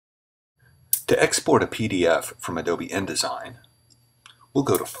To export a PDF from Adobe InDesign, we'll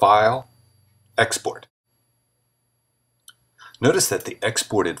go to File, Export. Notice that the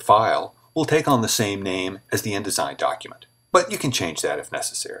exported file will take on the same name as the InDesign document, but you can change that if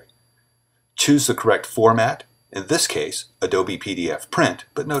necessary. Choose the correct format, in this case, Adobe PDF Print,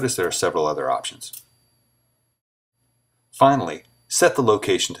 but notice there are several other options. Finally, set the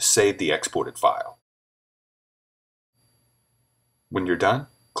location to save the exported file. When you're done,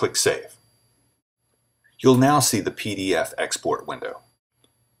 click Save. You'll now see the PDF export window.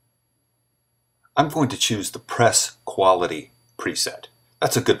 I'm going to choose the Press Quality preset.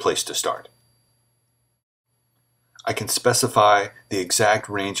 That's a good place to start. I can specify the exact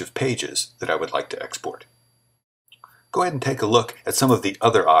range of pages that I would like to export. Go ahead and take a look at some of the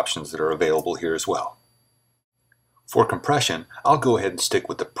other options that are available here as well. For compression, I'll go ahead and stick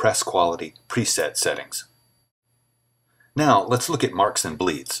with the Press Quality preset settings. Now let's look at marks and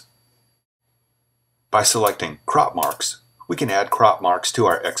bleeds. By selecting Crop Marks, we can add crop marks to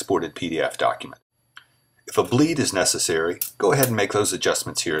our exported PDF document. If a bleed is necessary, go ahead and make those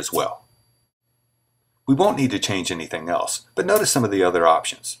adjustments here as well. We won't need to change anything else, but notice some of the other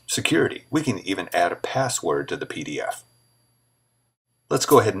options. Security, we can even add a password to the PDF. Let's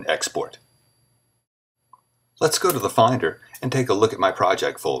go ahead and export. Let's go to the Finder and take a look at my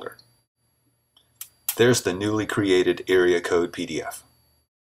project folder. There's the newly created area code PDF.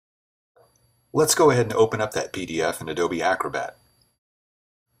 Let's go ahead and open up that PDF in Adobe Acrobat.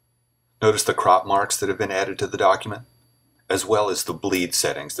 Notice the crop marks that have been added to the document, as well as the bleed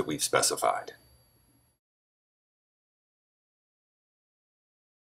settings that we've specified.